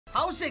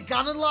How's it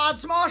going,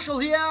 lads? Marshall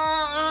here,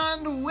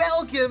 and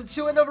welcome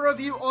to another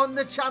review on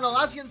the channel.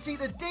 As you can see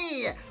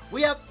today,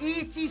 we have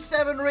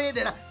 87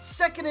 rated,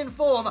 second in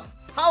form,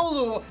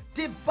 Paulo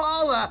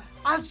Dybala.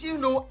 As you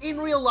know, in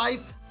real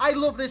life, I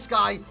love this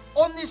guy.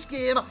 On this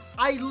game,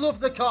 I love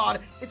the card.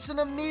 It's an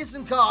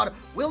amazing card.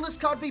 Will this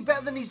card be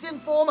better than he's in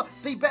form?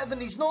 Be better than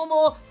he's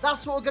normal?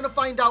 That's what we're going to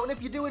find out. And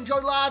if you do enjoy,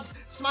 lads,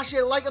 smash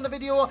a like on the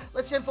video.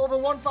 Let's aim for over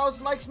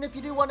 1,000 likes. And if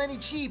you do want any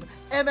cheap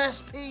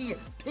MSP,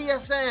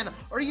 PSN,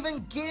 or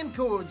even game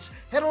codes,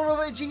 head on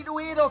over to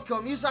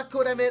g2a.com. Use that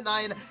code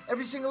M89.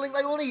 Every single link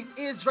that you'll need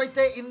is right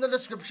there in the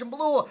description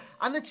below.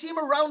 And the team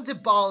around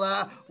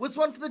Dybala was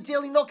one for the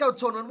daily knockout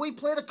tournament. We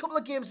played a couple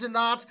of games in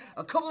that,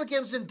 a couple of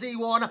games in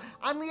D1,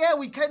 and yeah,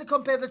 we kind of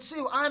compared the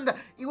two, and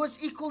he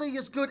was equally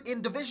as good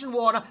in Division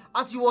 1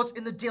 as he was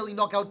in the daily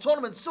knockout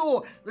tournament.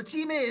 So the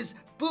team is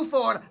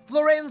Buffon,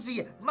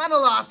 Florenzi,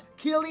 Manolas,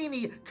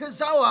 Chiellini,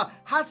 Kurzawa,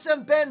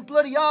 Hudson, Ben,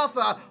 Bloody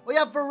Arthur. We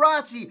have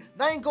Verratti,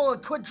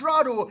 Nainggolan,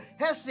 Cuadrado,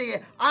 Hesse,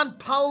 and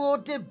Paulo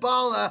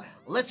Dybala.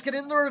 Let's get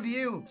in the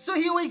review. So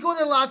here we go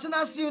then, lads, and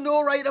as you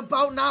know right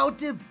about now,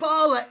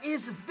 Dybala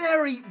is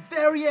very,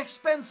 very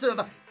expensive.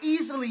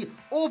 Easily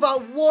over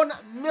 1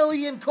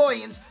 million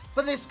coins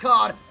for this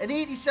card, an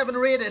 87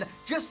 rated.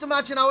 Just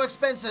imagine how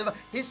expensive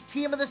his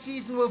team of the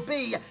season will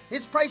be.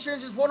 His price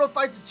range is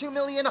 105 to 2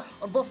 million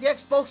on both the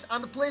Xbox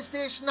and the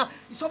PlayStation.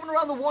 He's hovering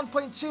around the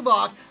 1.2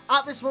 mark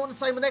at this moment in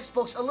time on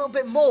Xbox, a little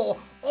bit more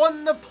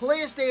on the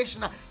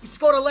PlayStation. He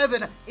scored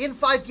 11 in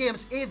 5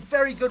 games, a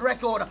very good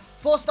record.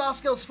 4-star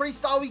skills,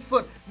 3-star weak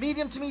foot,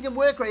 medium to medium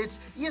work rates.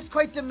 He is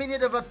quite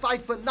diminutive at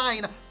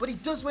 5'9", but he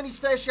does win his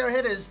fair share of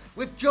hitters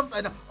with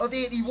jumping of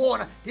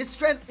 81. His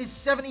strength is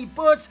 70,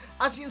 but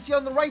as you can see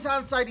on the right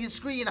hand side of your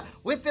screen,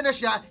 with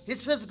finisher,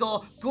 his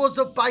physical goes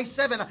up by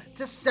 7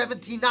 to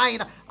 79,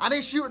 and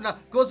his shooting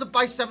goes up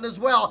by 7 as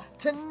well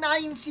to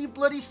 90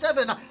 bloody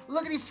 7.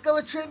 Look at his skill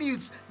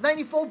attributes: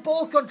 94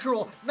 ball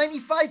control,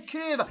 95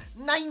 curve,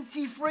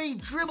 93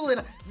 dribbling,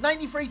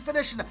 93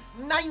 finishing,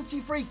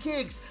 93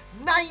 kicks,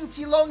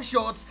 90 long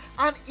shots,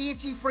 and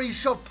 83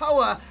 shot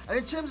power. And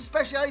in terms of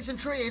specialities and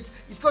trades,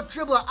 he's got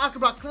dribbler,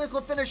 acrobat,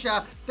 clinical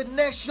finisher,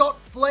 finesse shot,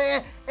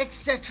 flair,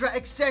 etc,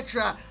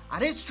 etc.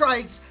 And his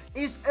strikes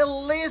is a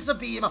laser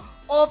beam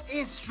of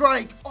his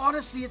strike.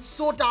 Honestly, it's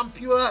so damn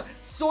pure,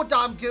 so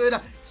damn good,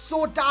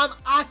 so damn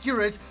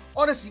accurate.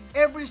 Honestly,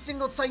 every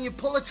single time you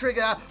pull a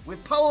trigger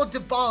with Paulo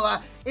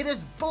Dybala, it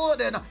is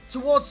bulleting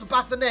towards the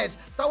back of the net.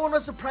 That one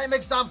was a prime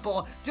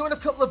example, doing a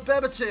couple of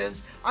Berber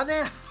turns, and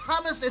then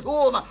hammers it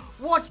home.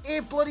 What a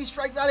bloody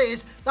strike that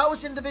is. That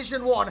was in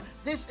Division 1.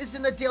 This is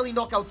in the daily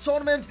knockout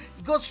tournament.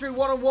 He goes through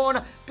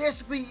one-on-one.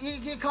 Basically,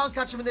 you can't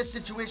catch him in this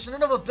situation.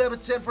 Another Berber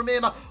turn from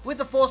him with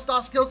the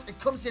 4-star skills. It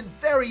comes in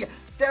very,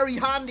 very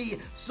handy.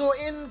 So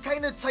in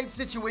kind of tight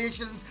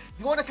situations,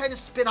 you want to kind of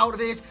spin out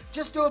of it,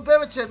 just do a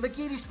Berber turn,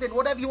 McGeady spin,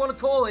 whatever you want to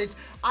call it,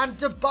 and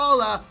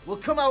Dybala will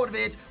come out of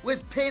it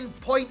with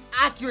pinpoint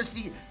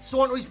accuracy.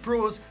 So on to his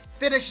pros.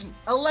 Finishing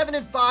 11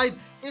 and 5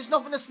 is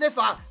nothing to sniff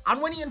at, and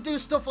when you can do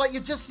stuff like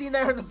you've just seen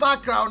there in the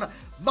background,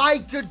 my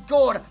good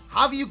God,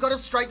 have you got a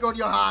striker on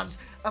your hands?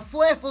 A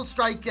flairful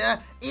striker,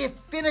 a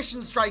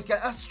finishing striker,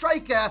 a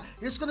striker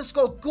who's going to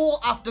score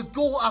goal after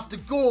goal after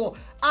goal,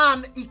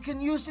 and he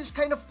can use this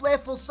kind of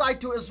flairful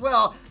side to it as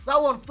well.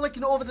 That one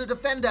flicking over the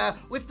defender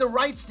with the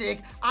right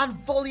stick and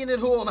volleying it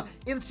home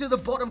into the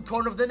bottom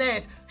corner of the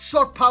net.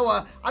 Shot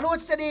power, I know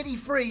it said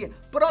 83,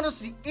 but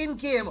honestly, in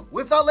game,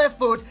 with that left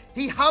foot,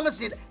 he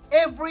hammers it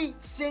every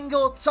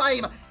single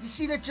time. You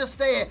see that just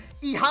there.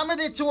 He hammered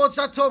it towards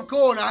that top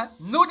corner.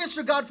 No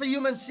disregard for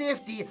human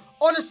safety.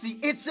 Honestly,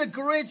 it's a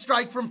great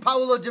strike from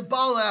Paulo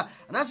Dybala.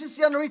 And as you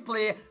see on the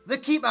replay, the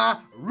keeper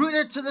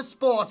rooted to the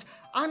spot.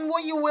 And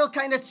what you will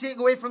kind of take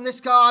away from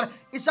this card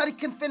is that he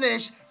can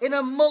finish in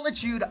a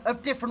multitude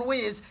of different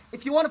ways.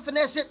 If you want to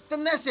finesse it,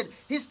 finesse it.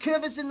 His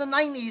curve is in the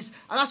 90s,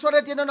 and that's what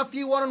I did on a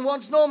few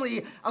one-on-ones.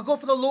 Normally, I'll go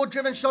for the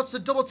low-driven shots, the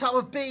double tap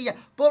of B,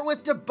 but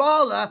with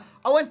Dybala,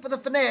 I went for the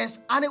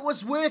finesse, and it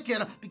was working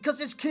because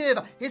his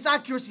curve, his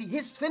accuracy,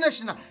 his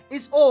finishing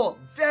is all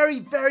very,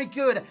 very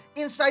good.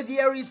 Inside the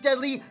area is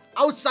deadly.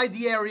 Outside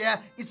the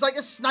area, it's like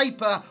a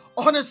sniper.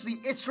 Honestly,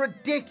 it's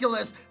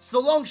ridiculous. So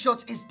long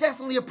shots is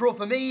definitely a pro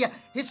for me.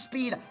 His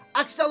speed,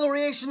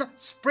 acceleration,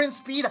 sprint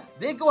speed,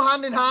 they go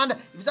hand in hand.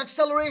 If his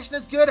acceleration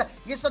is good,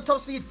 he gets the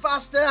top speed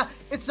faster.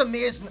 It's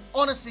amazing.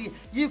 Honestly,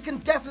 you can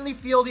definitely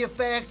feel the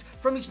effect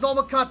from his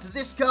normal card to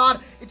this card.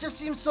 It just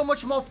seems so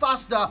much more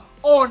faster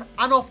on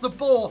and off the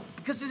ball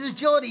because his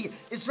agility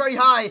is very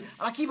high. And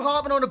I keep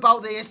harping on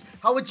about this,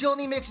 how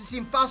agility makes it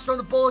seem faster on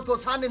the ball. It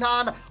goes hand in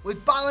hand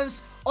with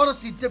balance.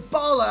 Honestly,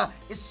 Dybala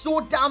is so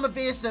damn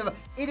evasive.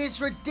 It is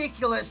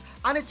ridiculous,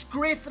 and it's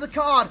great for the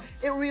card.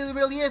 It really,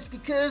 really is,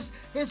 because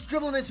his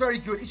dribbling is very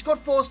good. He's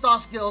got 4-star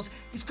skills.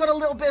 He's got a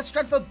little bit of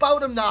strength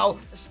about him now,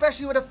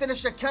 especially with a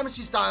finisher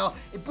chemistry style.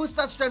 It boosts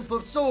that strength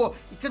up, so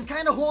he can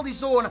kind of hold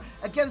his own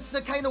against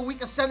the kind of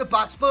weaker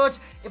centre-backs. But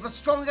if a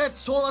stronger,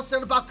 taller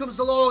centre-back comes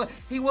along,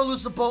 he will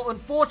lose the ball.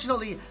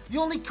 Unfortunately, the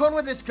only con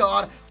with this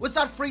card was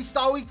that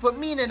 3-star weak foot,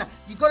 meaning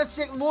you got to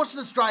take most of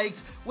the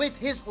strikes with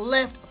his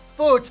left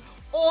foot.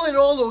 All in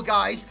all though,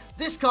 guys,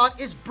 this card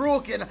is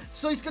broken,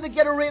 so he's going to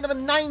get a rating of a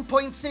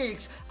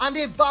 9.6 and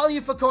a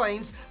value for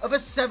coins of a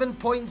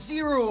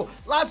 7.0.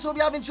 Lads, hope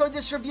you have enjoyed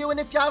this review,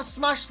 and if you have,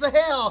 smash the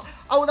hell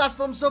out of that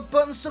thumbs up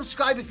button,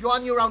 subscribe if you are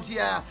new around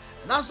here,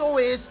 and as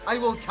always, I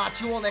will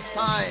catch you all next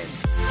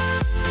time.